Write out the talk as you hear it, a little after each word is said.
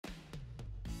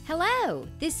Hello,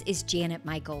 this is Janet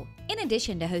Michael. In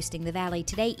addition to hosting The Valley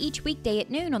Today each weekday at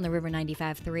noon on the River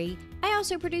 95.3, I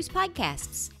also produce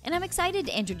podcasts, and I'm excited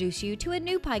to introduce you to a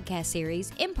new podcast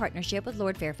series in partnership with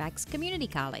Lord Fairfax Community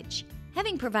College.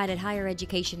 Having provided higher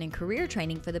education and career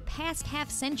training for the past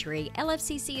half-century,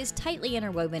 LFCC is tightly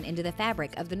interwoven into the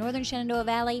fabric of the Northern Shenandoah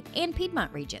Valley and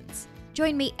Piedmont regions.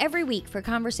 Join me every week for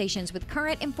conversations with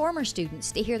current and former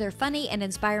students to hear their funny and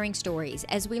inspiring stories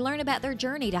as we learn about their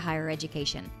journey to higher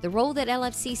education, the role that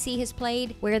LFCC has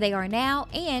played, where they are now,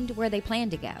 and where they plan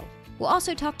to go. We'll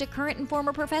also talk to current and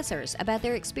former professors about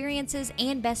their experiences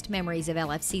and best memories of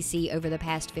LFCC over the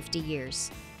past 50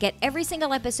 years. Get every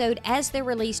single episode as they're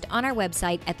released on our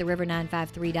website at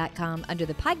theriver953.com under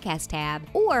the podcast tab,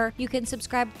 or you can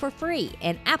subscribe for free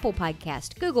in Apple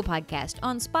Podcast, Google Podcast,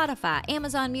 on Spotify,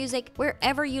 Amazon Music,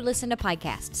 wherever you listen to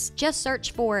podcasts. Just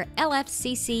search for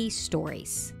LFCC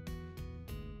Stories.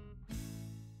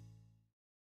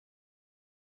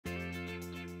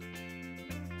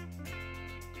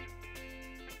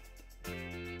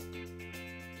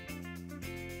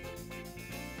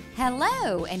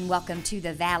 Hello and welcome to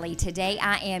The Valley Today.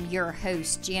 I am your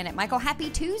host, Janet Michael. Happy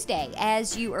Tuesday.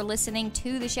 As you are listening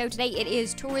to the show today, it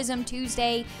is Tourism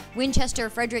Tuesday, Winchester,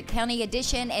 Frederick County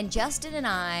edition, and Justin and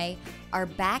I are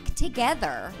back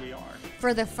together. We are.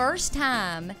 For the first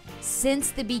time since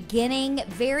the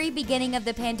very beginning of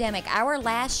the pandemic. Our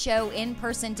last show in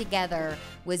person together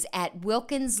was at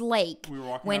Wilkins Lake. We were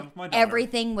walking when around with my daughter.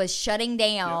 Everything was shutting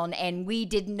down, and we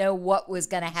didn't know what was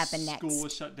going to happen next. School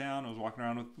was shut down. I was walking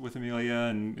around with Amelia,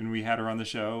 and we had her on the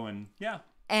show, and yeah.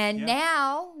 And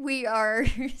now we are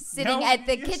sitting at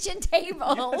the kitchen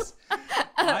table. Yes.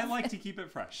 I like to keep it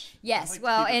fresh. Yes,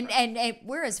 and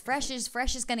we're as fresh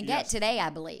going to get today, I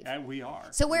believe. We are.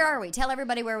 So where are we? Tell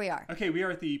everybody where we are. Okay, we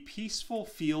are at the Peaceful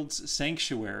Fields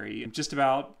Sanctuary, just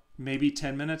about maybe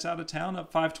 10 minutes out of town, up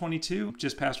 522,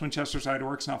 just past Winchester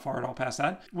Sideworks, not far at all past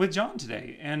that, with John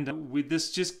today. And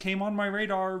this just came on my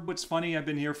radar. What's funny, I've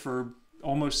been here for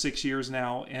almost 6 years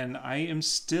now, and I am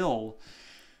still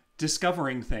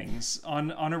discovering things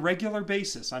on a regular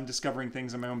basis. I'm discovering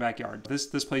things in my own backyard.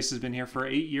 This place has been here for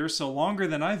 8 years, so longer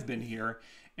than I've been here.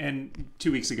 And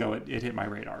 2 weeks ago, it hit my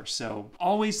radar. So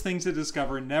always things to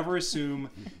discover. Never assume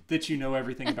that you know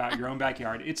everything about your own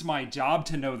backyard. It's my job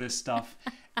to know this stuff,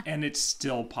 and it's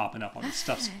still popping up on this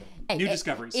stuff. New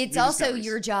discoveries. It's also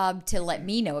your job to let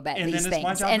me know about these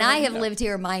things. And I have lived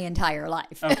here my entire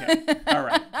life. Okay. All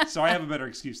right. So I have a better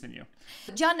excuse than you.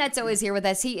 John Netzo is here with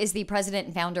us. He is the president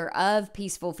and founder of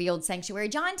Peaceful Fields Sanctuary.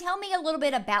 John, tell me a little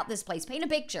bit about this place. Paint a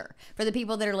picture for the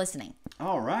people that are listening.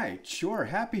 All right. Sure.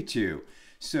 Happy to.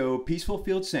 So Peaceful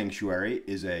Fields Sanctuary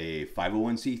is a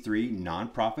 501c3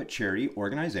 nonprofit charity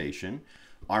organization.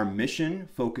 Our mission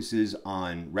focuses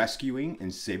on rescuing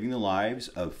and saving the lives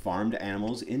of farmed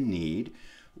animals in need.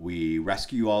 We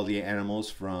rescue all the animals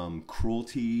from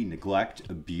cruelty, neglect,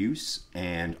 abuse,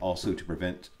 and also to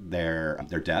prevent their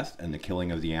death and the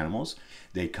killing of the animals.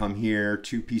 They come here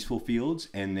to Peaceful Fields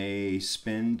and they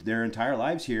spend their entire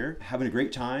lives here having a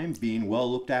great time, being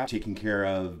well looked at, taken care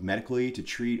of medically to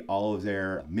treat all of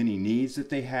their many needs that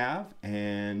they have,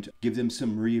 and give them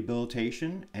some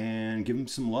rehabilitation and give them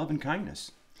some love and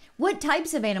kindness. What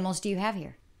types of animals do you have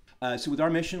here? So with our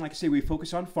mission, like I say, we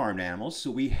focus on farmed animals. So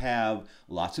we have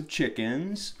lots of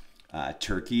chickens,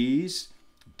 turkeys,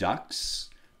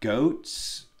 ducks,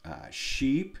 goats,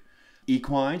 sheep,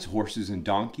 equines, horses and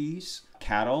donkeys,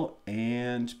 cattle,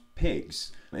 and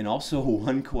pigs. And also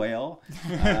one quail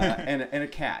and a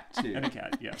cat, too. And a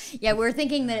cat, yes. Yeah, we're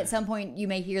thinking that at some point you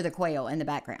may hear the quail in the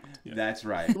background. Yeah. That's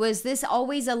right. Was this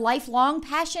always a lifelong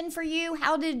passion for you?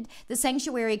 How did the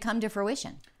sanctuary come to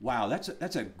fruition? Wow,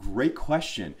 that's a great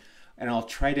question. And I'll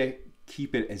try to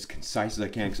keep it as concise as I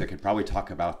can because I could probably talk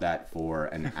about that for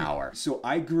an hour. So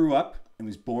I grew up and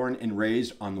was born and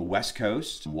raised on the West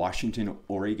Coast, Washington,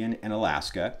 Oregon, and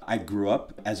Alaska. I grew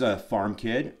up as a farm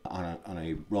kid on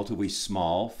a relatively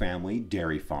small family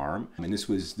dairy farm. And this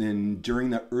was then during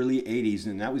the early 80s,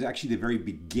 and that was actually the very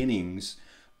beginnings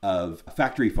of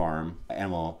factory farm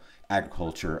animal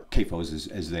agriculture, CAFOs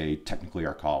as they technically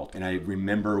are called. And I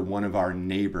remember one of our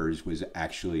neighbors was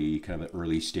actually kind of at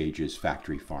early stages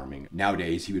factory farming.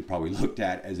 Nowadays, he would probably looked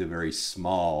at as a very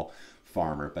small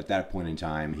farmer, but at that point in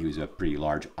time, he was a pretty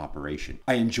large operation.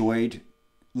 I enjoyed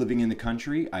living in the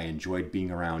country. I enjoyed being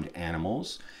around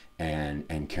animals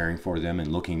and caring for them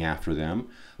and looking after them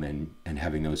and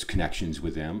having those connections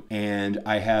with them. And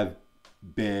I have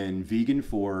been vegan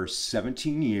for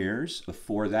 17 years.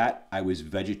 Before that, I was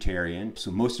vegetarian.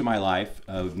 So most of my life,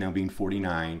 of now being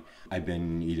 49, I've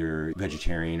been either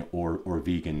vegetarian or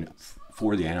vegan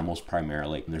for the animals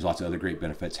primarily. And there's lots of other great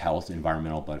benefits, health,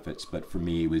 environmental benefits. But for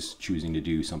me, it was choosing to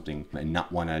do something and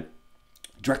not want to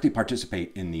directly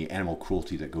participate in the animal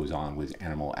cruelty that goes on with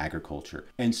animal agriculture.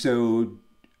 And so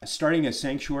starting a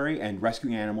sanctuary and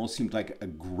rescuing animals seemed like a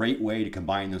great way to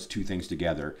combine those two things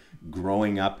together,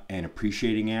 growing up and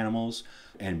appreciating animals,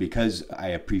 and because I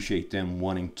appreciate them,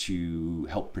 wanting to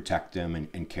help protect them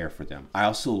and care for them. I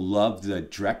also love the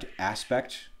direct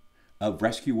aspect of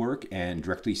rescue work and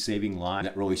directly saving lives.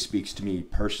 That really speaks to me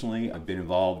personally. I've been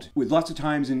involved with lots of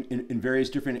times in various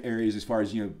different areas as far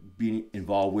as, being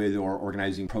involved with or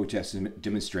organizing protests and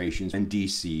demonstrations in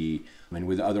DC and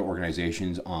with other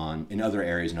organizations in other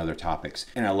areas and other topics.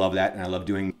 And I love that, and I love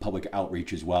doing public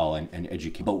outreach as well and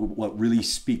educate. But what really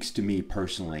speaks to me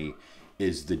personally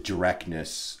is the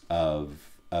directness of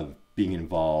being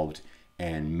involved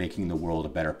and making the world a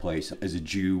better place. As a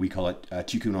Jew, we call it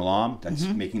tikkun olam. That's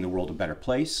making the world a better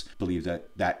place. I believe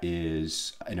that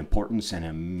is an importance and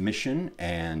a mission,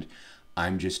 and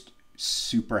I'm just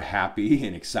super happy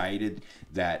and excited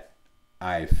that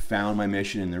I found my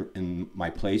mission in my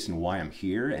place and why I'm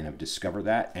here, and I've discovered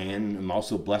that, and I'm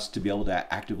also blessed to be able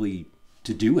to actively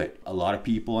to do it. A lot of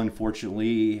people,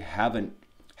 unfortunately, haven't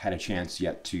had a chance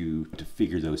yet to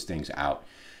figure those things out.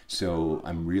 So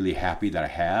I'm really happy that I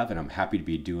have, and I'm happy to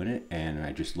be doing it. And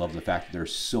I just love the fact that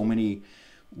there's so many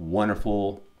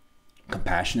wonderful,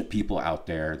 compassionate people out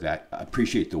there that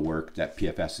appreciate the work that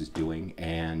PFS is doing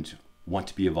and want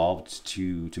to be involved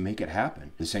to make it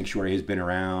happen. The sanctuary has been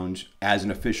around as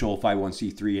an official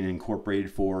 501c3 and incorporated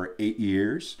for 8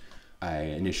 years. I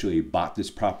initially bought this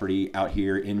property out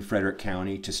here in Frederick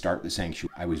County to start the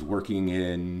sanctuary. I was working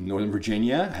in Northern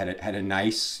Virginia, had a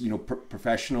nice,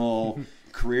 professional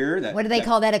career. What do they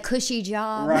call that? A cushy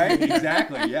job? Right,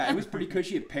 exactly. Yeah, it was pretty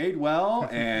cushy. It paid well,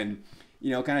 and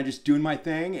kind of just doing my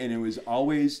thing. And it was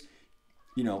always,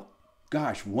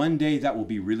 gosh, one day that will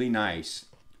be really nice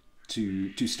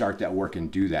to start that work and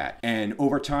do that. And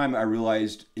over time, I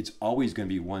realized it's always going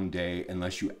to be one day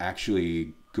unless you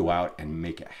actually go out and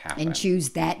make it happen. And choose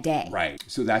that day. Right.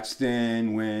 So that's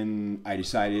then when I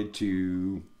decided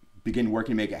to begin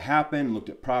working to make it happen, looked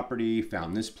at property,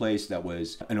 found this place that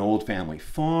was an old family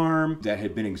farm that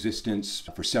had been in existence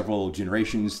for several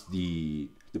generations. The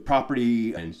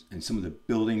property and some of the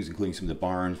buildings, including some of the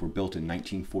barns, were built in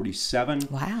 1947.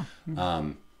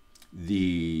 Wow.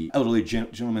 The elderly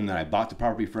gentleman that I bought the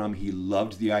property from, he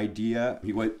loved the idea.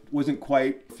 He wasn't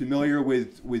quite familiar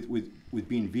with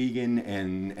being vegan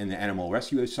and the animal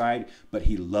rescue side, but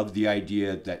he loved the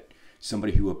idea that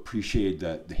somebody who appreciated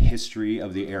the history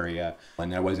of the area,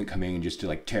 and I wasn't coming in just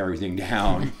to tear everything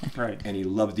down. Right. And he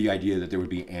loved the idea that there would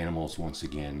be animals once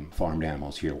again, farmed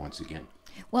animals here once again.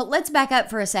 Well, let's back up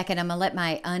for a second. I'm going to let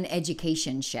my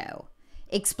uneducation show.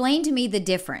 Explain to me the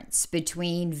difference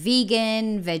between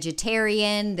vegan,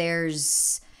 vegetarian,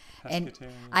 and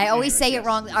I always say it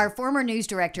wrong. Our former news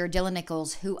director, Dylan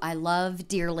Nichols, who I love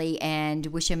dearly and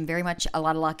wish him very much a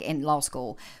lot of luck in law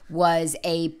school, was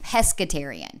a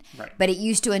pescatarian. Right. But it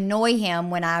used to annoy him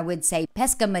when I would say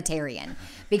pescamatarian,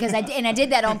 because I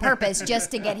did that on purpose just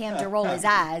to get him to roll his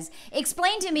eyes.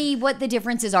 Explain to me what the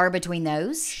differences are between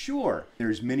those. Sure.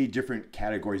 There's many different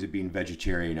categories of being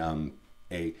vegetarian.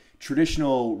 A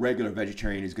traditional regular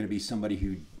vegetarian is going to be somebody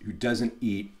who doesn't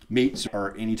eat meats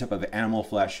or any type of animal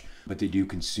flesh, but they do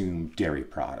consume dairy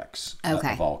products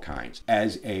of all kinds.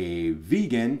 As a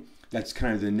vegan, that's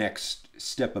kind of the next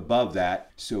step above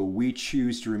that. So we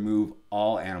choose to remove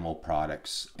all animal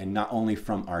products, and not only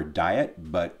from our diet,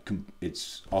 but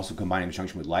it's also combined in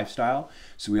conjunction with lifestyle.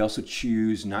 So we also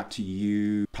choose not to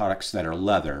use products that are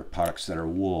leather, products that are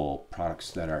wool, products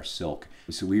that are silk.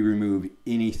 So we remove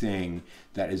anything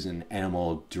that is an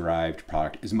animal-derived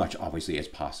product as much, obviously, as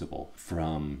possible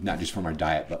from not just from our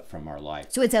diet, but from our life.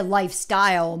 So it's a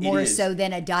lifestyle more so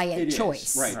than a diet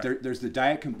choice. Right. There's the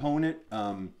diet component.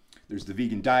 There's the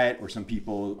vegan diet, or some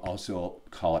people also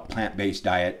call it plant-based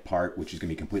diet part, which is going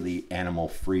to be completely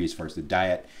animal-free as far as the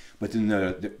diet. But then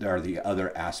there are the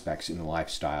other aspects in the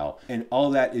lifestyle. And all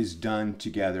of that is done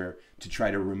together to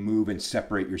try to remove and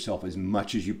separate yourself as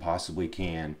much as you possibly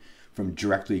can from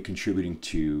directly contributing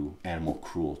to animal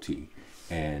cruelty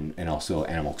and also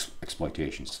animal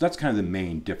exploitation. So that's kind of the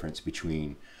main difference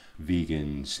between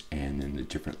vegans and then the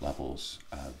different levels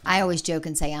of... I always joke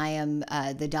and say I am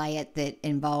the diet that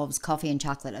involves coffee and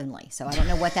chocolate only. So I don't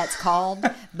know what that's called,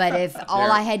 but if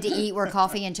all I had to eat were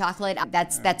coffee and chocolate,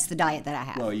 that's the diet that I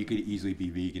have. Well, you could easily be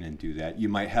vegan and do that. You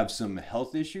might have some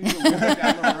health issues a little bit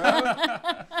down the road.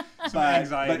 Some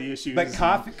anxiety issues. But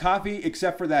coffee,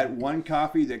 except for that one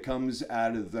coffee that comes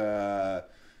out of the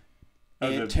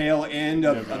tail end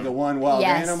of the one wild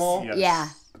animal. Yes. Yeah.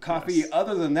 Coffee,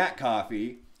 other than that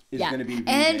coffee, is going to be vegan.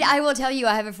 And I will tell you,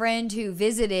 I have a friend who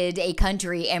visited a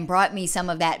country and brought me some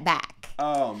of that back.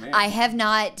 Oh, man. I have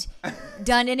not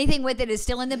done anything with it. It's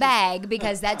still in the bag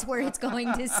because that's where it's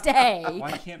going to stay.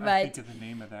 Why can't I think of the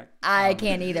name of that? I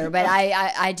can't either, but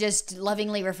I just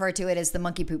lovingly refer to it as the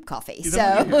monkey poop coffee. The So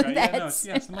monkey poop, right? that's...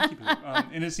 it's the monkey poop.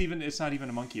 And it's not even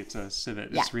a monkey, it's a civet.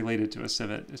 It's related to a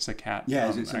civet. It's a cat. Yeah,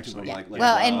 is it actually. like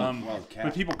Well, a and- wild cat?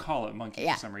 But people call it monkey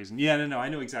for some reason. Yeah, no, I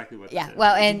know exactly what it is.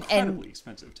 well, It's and incredibly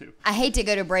expensive too. I hate to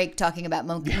go to break talking about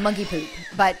monkey poop,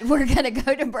 but we're going to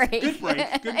go to break. Good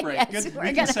break. Good break. Yes, Good. we're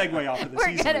We can segue off of this We're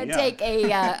easily. going to take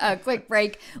a quick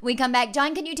break. We come back.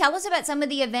 John, can you tell us about some of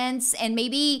the events and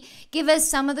maybe give us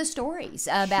some of the stories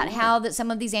about how that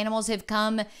some of these animals have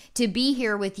come to be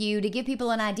here with you to give people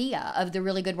an idea of the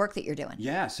really good work that you're doing?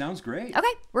 Yeah, sounds great.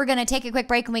 Okay, we're going to take a quick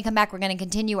break. When we come back, we're going to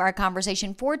continue our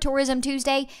conversation for Tourism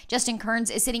Tuesday. Justin Kearns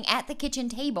is sitting at the kitchen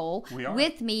table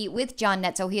with me, with John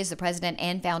Netzel. He is the president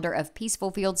and founder of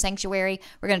Peaceful Field Sanctuary.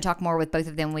 We're going to talk more with both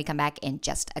of them when we come back in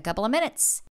just a couple of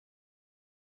minutes.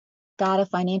 Got a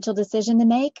financial decision to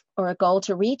make or a goal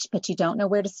to reach, but you don't know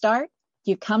where to start?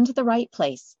 You've come to the right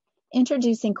place.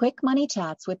 Introducing Quick Money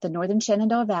Chats with the Northern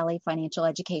Shenandoah Valley Financial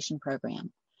Education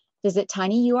Program. Visit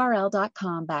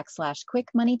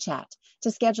tinyurl.com/quickmoneychat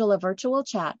to schedule a virtual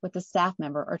chat with a staff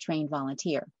member or trained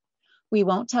volunteer. We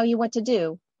won't tell you what to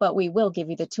do, but we will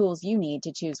give you the tools you need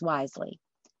to choose wisely.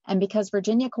 And because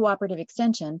Virginia Cooperative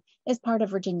Extension is part of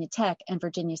Virginia Tech and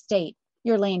Virginia State,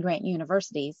 your land-grant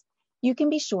universities, you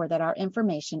can be sure that our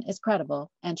information is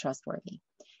credible and trustworthy.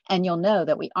 And you'll know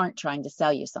that we aren't trying to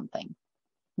sell you something.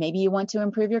 Maybe you want to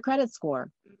improve your credit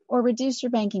score, or reduce your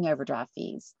banking overdraft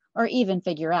fees, or even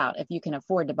figure out if you can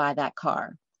afford to buy that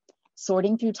car.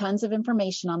 Sorting through tons of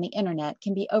information on the internet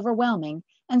can be overwhelming,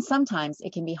 and sometimes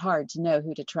it can be hard to know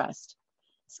who to trust.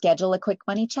 Schedule a Quick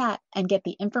Money Chat and get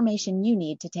the information you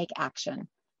need to take action.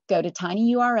 Go to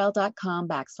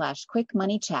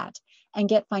tinyurl.com/quickmoneychat and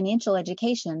get financial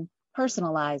education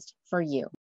personalized for you.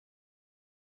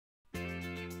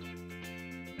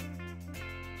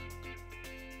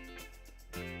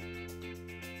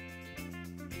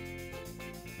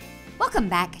 Welcome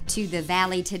back to the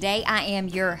Valley today. I am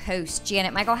your host,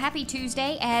 Janet Michael. Happy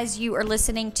Tuesday as you are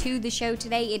listening to the show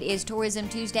today. It is Tourism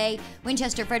Tuesday,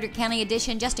 Winchester, Frederick County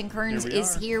edition. Justin Kearns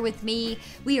is here with me.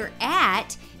 We are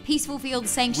at Peaceful Field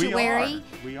Sanctuary.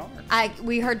 We are.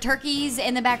 We heard turkeys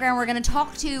in the background. We're going to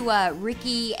talk to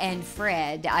Ricky and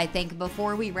Fred, I think,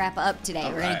 before we wrap up today.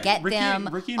 We're going to get them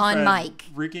on mic.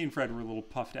 Ricky and Fred were a little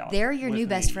puffed out. They're your new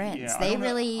best friends. Yeah, I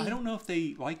don't know if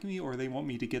they like me or they want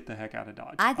me to get the heck out of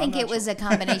Dodge. I think it was a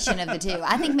combination of the two.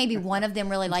 I think maybe one of them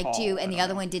really liked you and the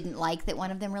other one didn't like that one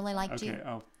of them really liked you. Okay.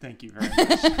 Oh, thank you very much.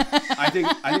 I think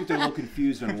they're a little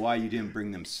confused on why you didn't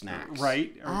bring them snacks.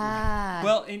 Right.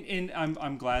 Well, and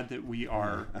I'm glad that we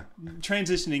are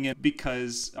transitioning it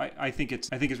because I think it's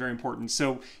very important.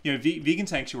 So vegan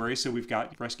sanctuary. So we've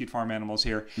got rescued farm animals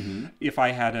here. Mm-hmm. If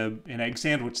I had an egg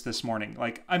sandwich this morning,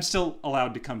 like I'm still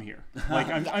allowed to come here. Like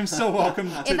I'm still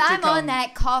welcome. If I'm on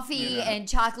that coffee and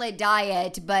chocolate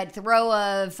diet, but throw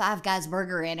a Five Guys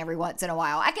burger in every once in a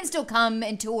while, I can still come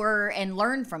and tour and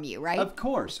learn from you, right? Of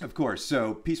course.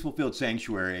 So Peaceful Field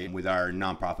Sanctuary, with our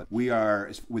nonprofit, we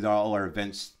are, with all our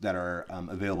events that are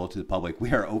available to the public,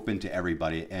 we are open to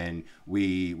everybody, and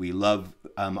we love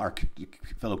our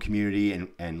fellow community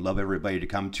and love everybody to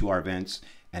come to our events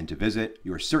and to visit.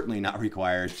 You are certainly not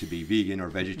required to be vegan or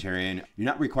vegetarian. You're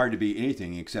not required to be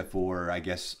anything except for, I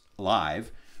guess,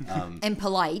 alive. And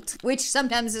polite, which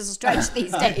sometimes is a stretch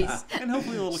these days. And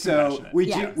hopefully a little compassionate.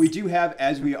 Yes. We do have,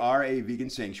 as we are a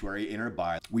vegan sanctuary in our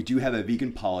bylaws, we do have a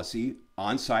vegan policy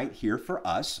on site here for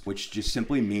us, which just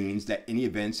simply means that any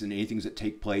events and anything that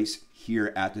take place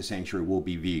here at the sanctuary will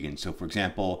be vegan. So for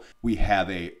example, we have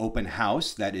a open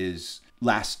house that is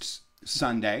last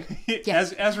Sunday.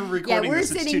 As we're recording we're this,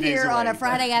 sitting here on a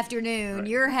Friday afternoon. Right.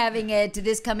 You're having it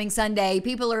this coming Sunday.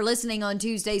 People are listening on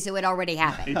Tuesday, so it already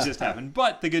happened. It just happened.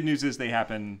 But the good news is they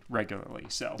happen regularly.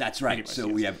 So that's right.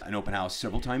 Anyways, we have an open house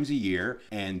several times a year,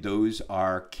 and those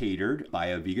are catered by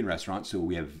a vegan restaurant. So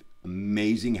we have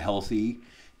amazing, healthy,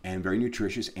 and very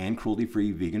nutritious and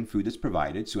cruelty-free vegan food that's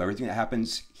provided. So everything that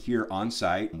happens here on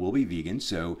site will be vegan.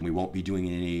 So we won't be doing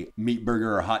any meat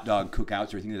burger or hot dog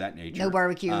cookouts or anything of that nature. No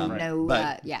barbecue,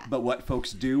 But what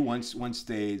folks do once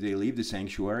they leave the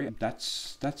sanctuary,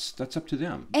 that's up to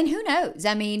them. And who knows?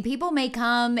 I mean, people may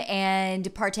come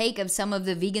and partake of some of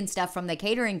the vegan stuff from the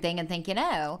catering thing and think,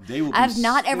 I've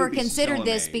not ever considered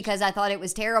this because I thought it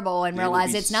was terrible and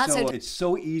realized it's not so. It's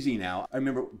so easy now. I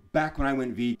remember back when I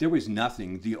went vegan, there was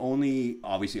nothing. The only,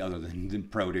 obviously, other than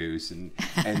produce and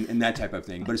that type of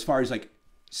thing. But as far as like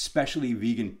specialty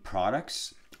vegan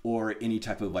products or any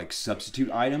type of like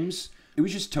substitute items, it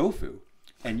was just tofu.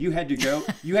 And you had to go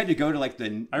to like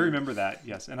the... I remember that,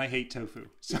 yes. And I hate tofu.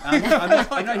 So. I'm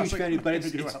not a huge fan, but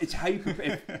it's how you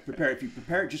prepare it. If you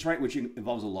prepare it just right, which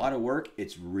involves a lot of work,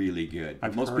 it's really good.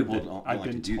 Most people don't like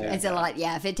to do that. It's a lot,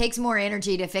 yeah. If it takes more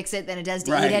energy to fix it than it does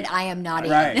to eat it, I am not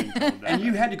in. Right. And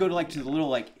you had to go to the little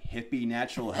like hippie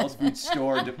natural health food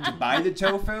store to buy the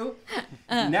tofu.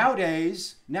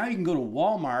 Nowadays, now you can go to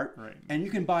Walmart and you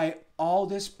can buy all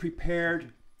this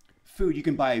prepared food. You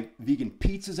can buy vegan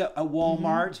pizzas at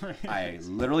Walmart. Mm-hmm. I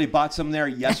literally bought some there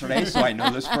yesterday, so I know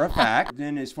this for a fact.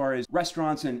 Then as far as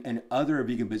restaurants and other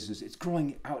vegan businesses, it's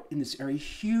growing out in this area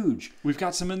huge. We've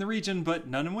got some in the region, but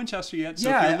none in Winchester yet. So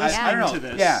yeah, if you're listening I don't know. To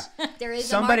this, yeah. There is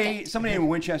somebody in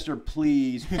Winchester,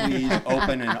 please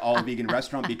open an all vegan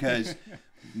restaurant, because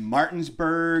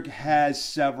Martinsburg has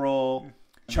several.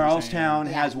 Charlestown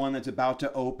has one that's about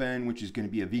to open, which is going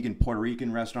to be a vegan Puerto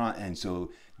Rican restaurant, and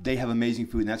so they have amazing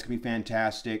food, and that's going to be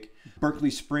fantastic.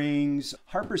 Berkeley Springs,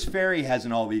 Harper's Ferry has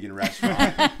an all-vegan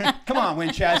restaurant. Come on,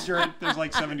 Winchester. There's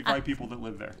like 75 people that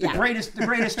live there. The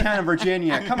greatest town in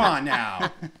Virginia. Come on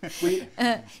now.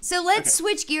 So let's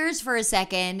switch gears for a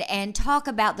second and talk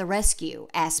about the rescue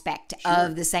aspect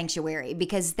of the sanctuary,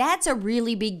 because that's a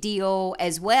really big deal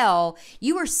as well.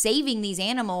 You are saving these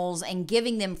animals and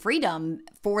giving them freedom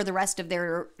for the rest of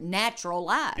their natural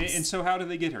lives. And so how do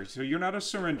they get here? So you're not a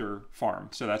surrender farm,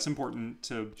 so that's important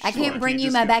to... I can't bring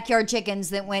you my backyard chickens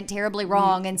that went terribly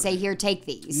wrong and say, here, take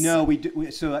these. No, we do.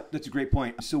 So that's a great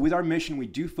point. So with our mission, we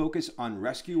do focus on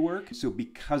rescue work. So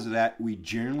because of that, we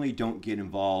generally don't get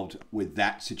involved with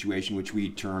that situation, which we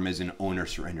term as an owner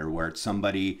surrender, where it's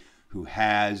somebody who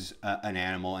has an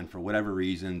animal and for whatever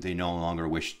reason they no longer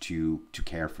wish to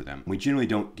care for them. We generally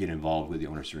don't get involved with the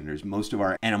owner surrenders. Most of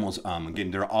our animals,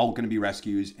 again, they're all going to be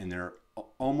rescues, and they're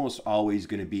almost always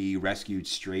going to be rescued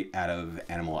straight out of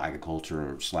animal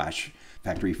agriculture /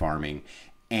 factory farming,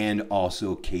 and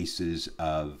also cases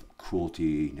of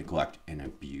cruelty, neglect, and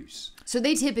abuse. So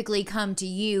they typically come to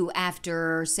you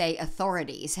after, say,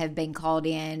 authorities have been called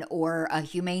in, or a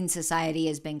humane society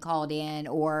has been called in,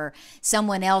 or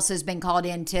someone else has been called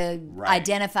in to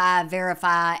identify,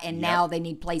 verify, and now they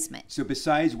need placement. So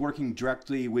besides working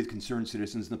directly with concerned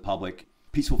citizens and the public,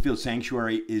 Peaceful Field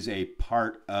Sanctuary is a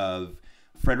part of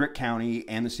Frederick County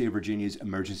and the state of Virginia's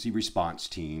emergency response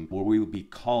team, where we will be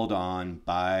called on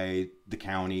by the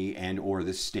county and or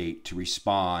the state to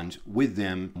respond with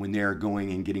them when they're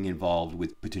going and getting involved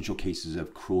with potential cases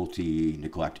of cruelty,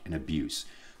 neglect, and abuse.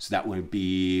 So that would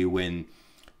be when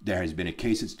there has been a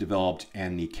case that's developed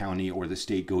and the county or the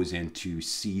state goes in to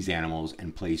seize animals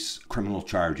and place criminal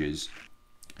charges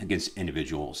against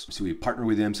individuals. So we partner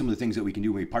with them. Some of the things that we can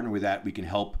do when we partner with that, we can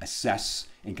help assess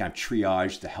and kind of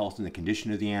triage the health and the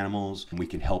condition of the animals. And we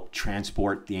can help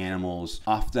transport the animals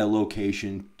off the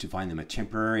location to find them a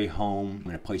temporary home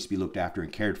and a place to be looked after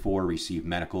and cared for, receive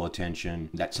medical attention.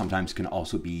 That sometimes can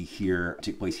also be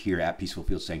take place here at Peaceful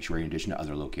Field Sanctuary in addition to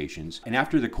other locations. And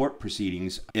after the court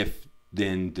proceedings, if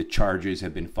then the charges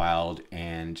have been filed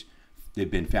and they've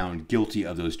been found guilty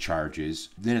of those charges,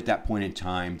 then at that point in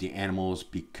time, the animals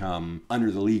become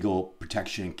under the legal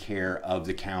protection and care of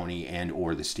the county and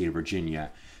or the state of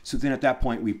Virginia. So then at that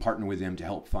point, we partner with them to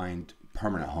help find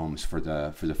permanent homes for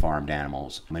the farmed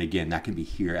animals. And again, that can be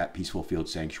here at Peaceful Field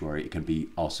Sanctuary. It can be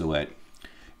also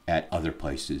at other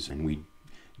places. And we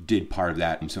did part of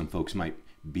that. And some folks might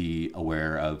be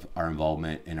aware of our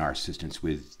involvement and our assistance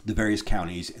with the various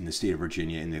counties in the state of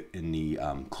Virginia in the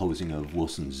closing of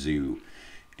Wilson Zoo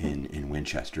in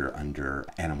Winchester under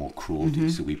animal cruelty. Mm-hmm.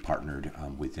 So we partnered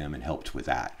with them and helped with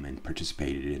that and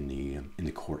participated in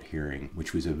the court hearing,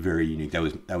 which was a very unique.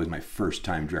 That was my first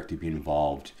time directly being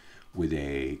involved with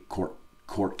a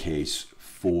court case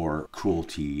for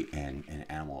cruelty and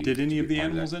animal. Did any of the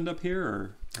animals end up here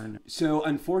or no? So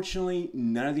unfortunately,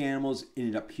 none of the animals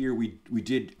ended up here. We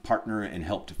did partner and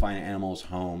help to find animals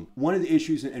home. One of the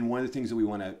issues and one of the things that we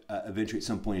want to eventually at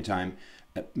some point in time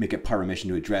make it part of our mission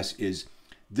to address is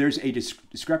there's a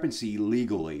discrepancy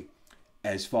legally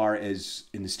as far as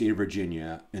in the state of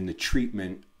Virginia in the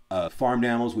treatment farmed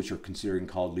animals, which are considered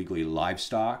called legally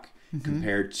livestock,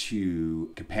 compared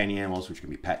to companion animals, which can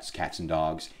be pets, cats and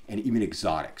dogs, and even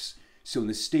exotics. So in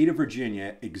the state of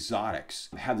Virginia, exotics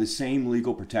have the same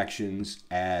legal protections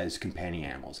as companion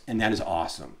animals, and that is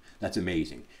awesome. That's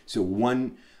amazing. So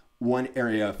one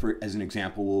area, for as an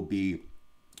example, will be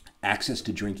access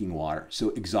to drinking water.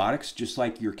 So exotics, just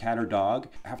like your cat or dog,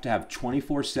 have to have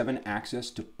 24/7 access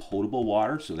to potable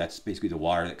water. So that's basically the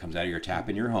water that comes out of your tap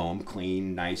in your home,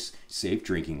 clean, nice, safe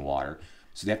drinking water.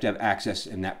 So they have to have access,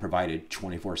 and that provided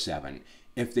 24/7.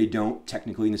 If they don't,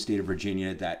 technically in the state of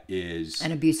Virginia, that is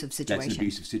An abusive situation. That's an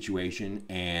abusive situation,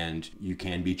 and you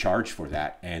can be charged for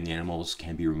that, and the animals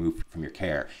can be removed from your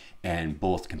care. And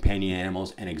both companion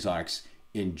animals and exotics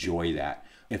enjoy that.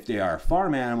 If they are a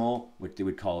farm animal, what they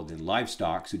would call then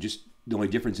livestock, so just the only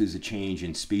difference is a change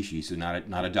in species. So not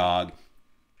a dog,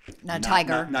 Not a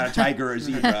tiger. not a tiger or a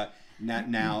zebra.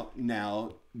 Now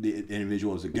the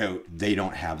individual is a goat. They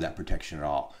don't have that protection at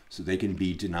all. So they can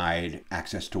be denied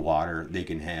access to water. They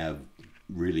can have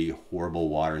really horrible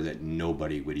water that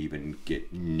nobody would even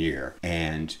get near.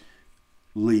 And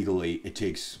legally, it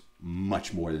takes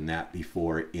much more than that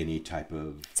before any type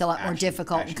of It's a lot more action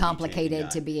difficult and be complicated taken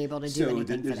to be able to do so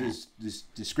anything for there's that. this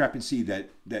discrepancy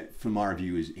that from our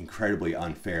view is incredibly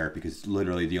unfair, because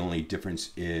literally the only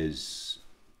difference is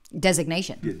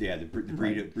Designation. the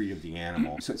breed of the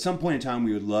animal. So at some point in time,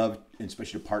 we would love, and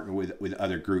especially to partner with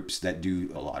other groups that do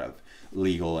a lot of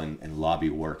legal and lobby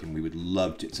work, and we would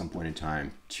love to at some point in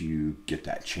time to get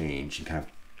that change and kind of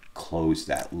close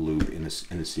that loop in the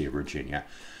state of Virginia.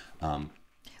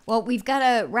 Well, we've got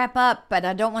to wrap up, but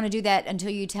I don't want to do that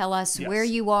until you tell us where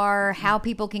you are, how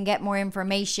people can get more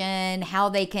information, how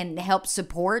they can help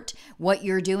support what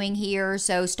you're doing here.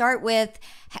 So start with,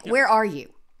 where are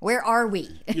you? Where are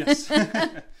we? Yes.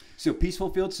 So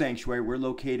Peaceful Field Sanctuary, we're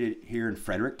located here in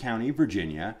Frederick County,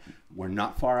 Virginia. We're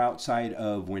not far outside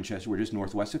of Winchester. We're just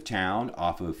northwest of town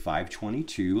off of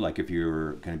 522, like if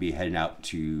you're going to be heading out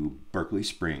to Berkeley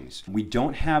Springs. We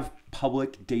don't have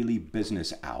public daily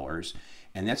business hours,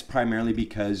 and that's primarily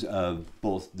because of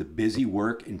both the busy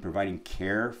work in providing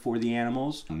care for the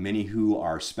animals, many who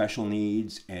are special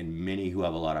needs, and many who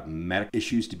have a lot of medical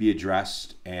issues to be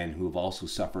addressed, and who have also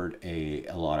suffered a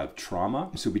lot of trauma.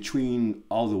 So between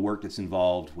all the work that's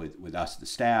involved with us, the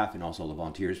staff, and also the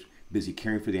volunteers busy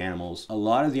caring for the animals, a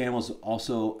lot of the animals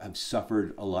also have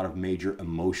suffered a lot of major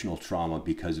emotional trauma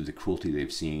because of the cruelty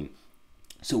they've seen.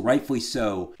 So rightfully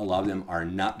so, a lot of them are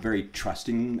not very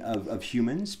trusting of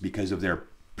humans because of their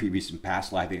previous and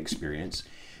past life experience,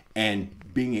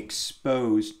 and being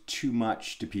exposed too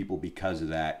much to people because of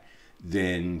that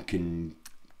then can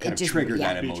kind of trigger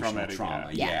that emotional trauma.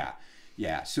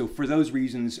 Yeah. So for those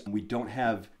reasons, we don't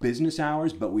have business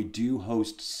hours, but we do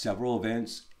host several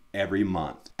events every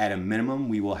month. At a minimum,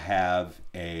 we will have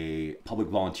a public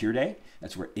volunteer day.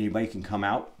 That's where anybody can come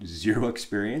out, zero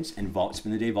experience, and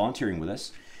spend the day volunteering with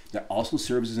us. That also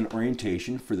serves as an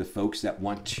orientation for the folks that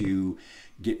want to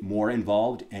get more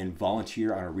involved and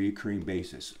volunteer on a recurring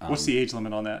basis. What's the age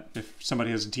limit on that? If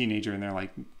somebody has a teenager and they're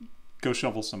like, go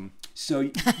shovel some. So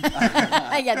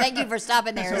yeah, thank you for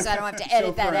stopping there, so I don't have to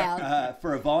edit that out.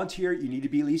 For a volunteer, you need to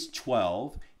be at least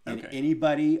 12, and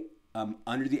anybody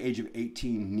under the age of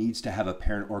 18 needs to have a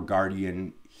parent or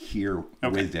guardian here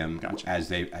with them as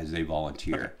they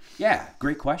volunteer. Yeah,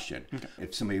 great question.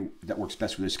 If somebody that works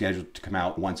best with their schedule to come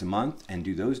out once a month and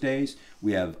do those days,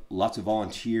 we have lots of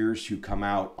volunteers who come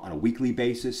out on a weekly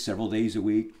basis, several days a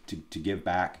week, to give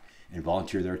back and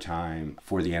volunteer their time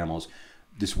for the animals.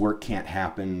 This work can't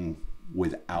happen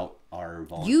without our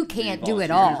volunteers. You can't do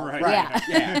it all. Right.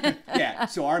 Yeah.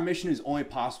 So our mission is only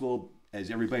possible as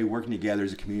everybody working together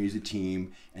as a community, as a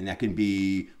team, and that can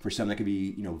be, for some, that could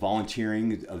be,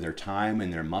 volunteering of their time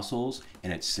and their muscles,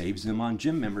 and it saves them on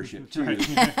gym membership too. In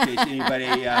case anybody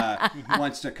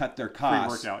wants to cut their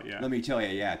costs. Free workout, Let me tell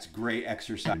you, it's great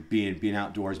exercise, being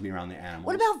outdoors, being around the animals.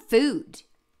 What about food?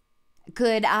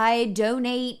 Could I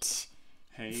donate?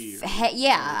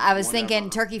 I was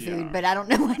thinking turkey food, but I don't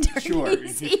know what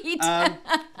turkeys eat.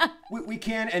 We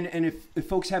can, and if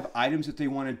folks have items that they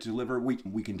want to deliver,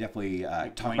 we can definitely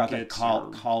talk about that.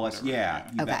 Call us. You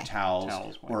bet,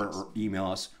 towels or email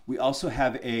us. We also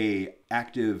have a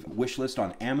active wish list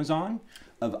on Amazon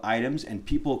of items, and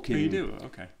people can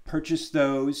purchase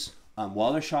those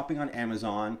while they're shopping on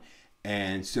Amazon,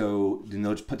 and so then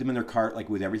they'll just put them in their cart like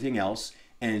with everything else.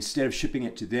 And instead of shipping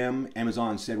it to them,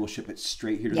 Amazon instead will ship it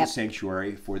straight here to the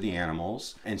sanctuary for the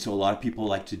animals. And so a lot of people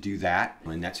like to do that,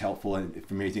 and that's helpful. And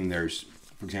from anything, there's,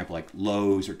 for example, like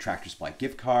Lowe's or Tractor Supply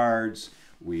gift cards.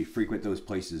 We frequent those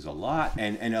places a lot,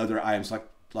 and other items like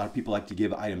A lot of people like to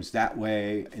give items that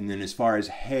way. And then as far as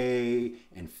hay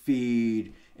and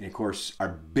feed, and of course, our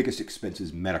biggest expense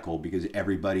is medical because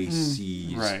everybody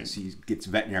gets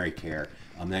veterinary care.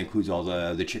 That includes all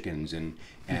the chickens and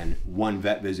one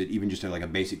vet visit, even just like a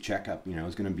basic checkup,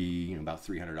 is going to be about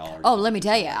 $300. Oh, let me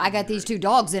tell you, I got these 2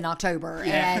 dogs in October,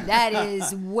 and that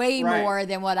is way more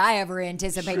than what I ever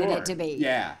anticipated it to be.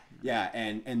 Yeah. Yeah,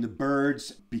 and the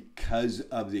birds, because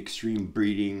of the extreme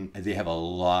breeding, they have a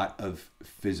lot of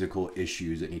physical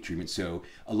issues that need treatment. So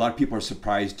a lot of people are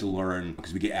surprised to learn,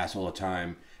 because we get asked all the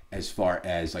time, as far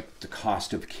as like the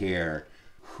cost of care,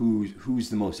 who's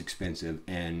the most expensive,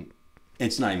 and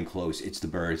it's not even close. It's the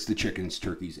birds, the chickens,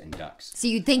 turkeys, and ducks. So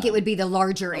you'd think it would be the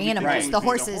larger animals, the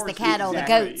horses, the cattle, the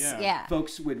goats. Yeah.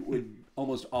 Folks would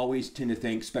almost always tend to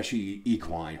think, especially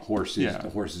equine horses,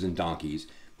 the horses and donkeys.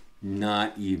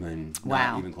 Not even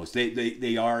close.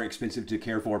 They are expensive to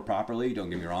care for properly. Don't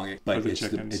get me wrong, but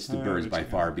it's the birds by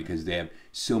far, because they have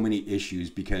so many issues.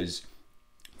 Because,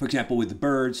 for example, with the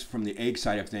birds, from the egg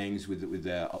side of things, with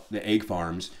the egg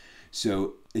farms,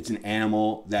 so it's an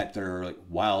animal that they're like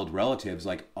wild relatives,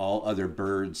 like all other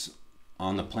birds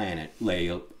on the planet, lay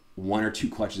 1 or 2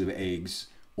 clutches of eggs,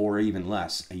 or even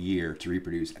less, a year to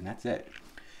reproduce, and that's it.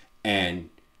 And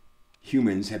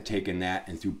humans have taken that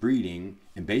and through breeding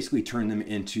and basically turned them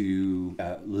into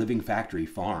a living factory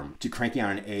farm to cranking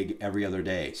out an egg every other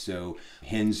day. So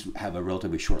hens have a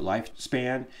relatively short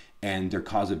lifespan, and their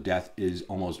cause of death is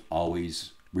almost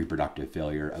always reproductive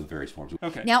failure of various forms.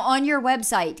 Okay. Now, on your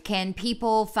website, can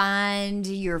people find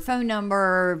your phone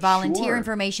number, volunteer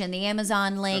information, the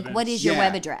Amazon link? What is your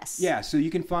web address? Yeah, so you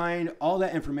can find all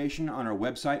that information on our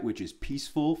website, which is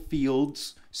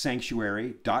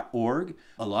peacefulfieldssanctuary.org.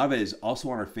 A lot of it is also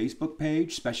on our Facebook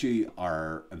page, especially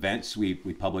our events. We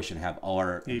publish and have all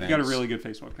our events. You've got a really good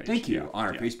Facebook page. Thank you. On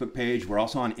our Facebook page. We're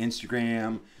also on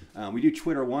Instagram. We do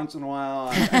Twitter once in a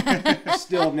while.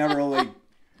 Still have never really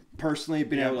personally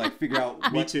been able to figure out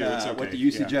what the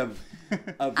usage of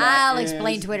that I'll is.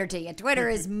 explain Twitter to you. Twitter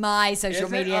is my social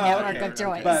media network of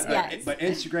choice. But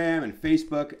Instagram and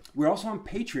Facebook. We're also on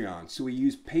Patreon. So we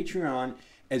use Patreon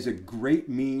as a great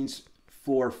means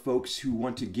for folks who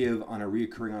want to give on a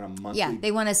monthly. Yeah,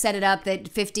 they want to set it up that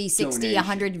 $50, $60,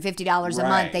 $150 a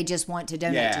month. They just want to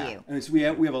donate to you. And so we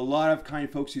have a lot of kind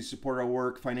of folks who support our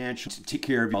work financially, to take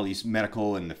care of all these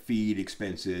medical and the feed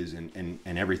expenses and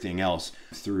everything else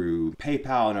through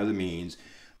PayPal and other means.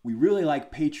 We really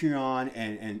like Patreon,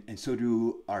 and so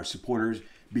do our supporters,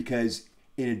 because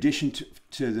in addition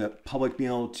to the public being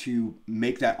able to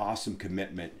make that awesome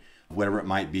commitment, whatever it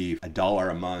might be, $1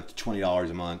 a month, $20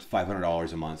 a month,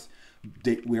 $500 a month,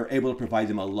 we are able to provide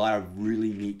them a lot of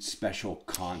really neat special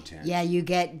content. Yeah, you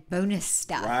get bonus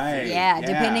stuff. Right. Yeah,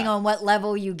 depending on what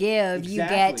level you give, you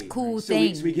get cool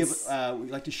things. So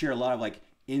we like to share a lot of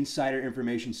insider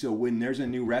information. So when there's a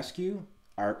new rescue,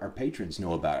 our patrons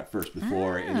know about it first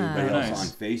before anybody else on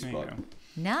Facebook.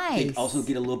 Nice. They also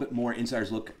get a little bit more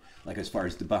insider's look, like as far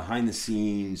as the behind the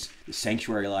scenes, the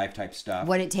sanctuary life type stuff.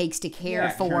 What it takes to care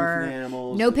for the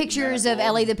animals. No pictures of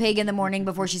Ellie the pig in the morning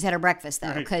before she's had her breakfast,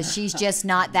 though, because she's just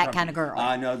not that kind of girl.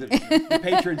 No, the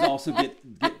patrons also get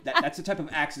that. That's the type of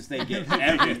access they get.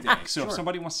 Everything. So if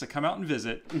somebody wants to come out and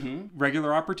visit,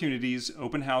 regular opportunities,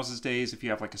 open houses days, if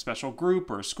you have like a special group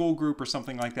or a school group or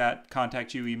something like that,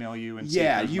 contact you, email you, and see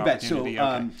if there's you an bet. So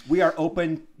opportunity. we are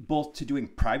open both to doing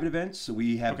private events. So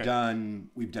we've done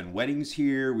weddings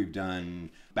here. We've done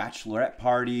bachelorette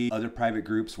party, other private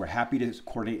groups. We're happy to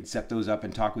coordinate and set those up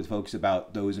and talk with folks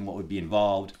about those and what would be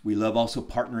involved. We love also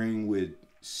partnering with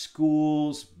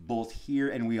schools, both here,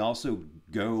 and we also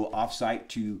go offsite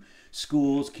to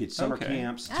schools, kids' summer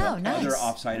camps, to other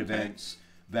offsite events.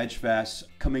 Veg Fest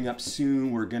coming up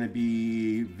soon. We're going to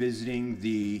be visiting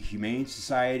the Humane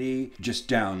Society just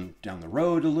down the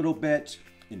road a little bit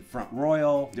in Front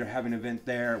Royal. They're having an event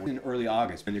there in early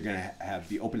August, and they're going to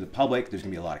be open to the public. There's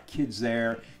going to be a lot of kids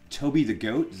there. Toby the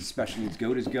goat, the special needs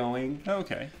goat, is going.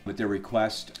 With their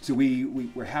request. So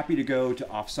we're happy to go to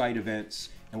offsite events,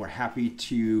 and we're happy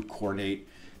to coordinate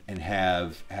and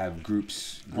have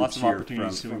groups Lots of here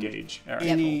opportunities to engage.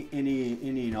 Any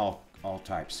and all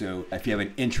types. So if you have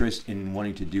an interest in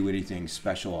wanting to do anything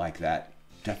special like that,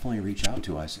 definitely reach out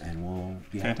to us and we'll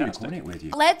be happy to coordinate with you.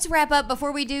 Let's wrap up.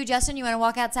 Before we do, Justin, you want to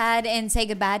walk outside and say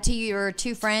goodbye to your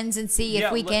 2 friends and see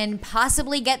if we can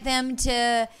possibly get them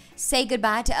to say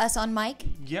goodbye to us on mic?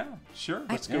 Yeah, sure.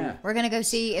 Let's go. We're going to go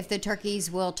see if the turkeys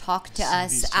will talk to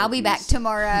us. I'll be back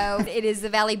tomorrow. It is the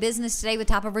Valley Business Today with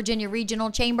Top of Virginia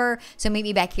Regional Chamber. So meet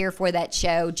me back here for that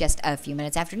show just a few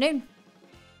minutes after noon.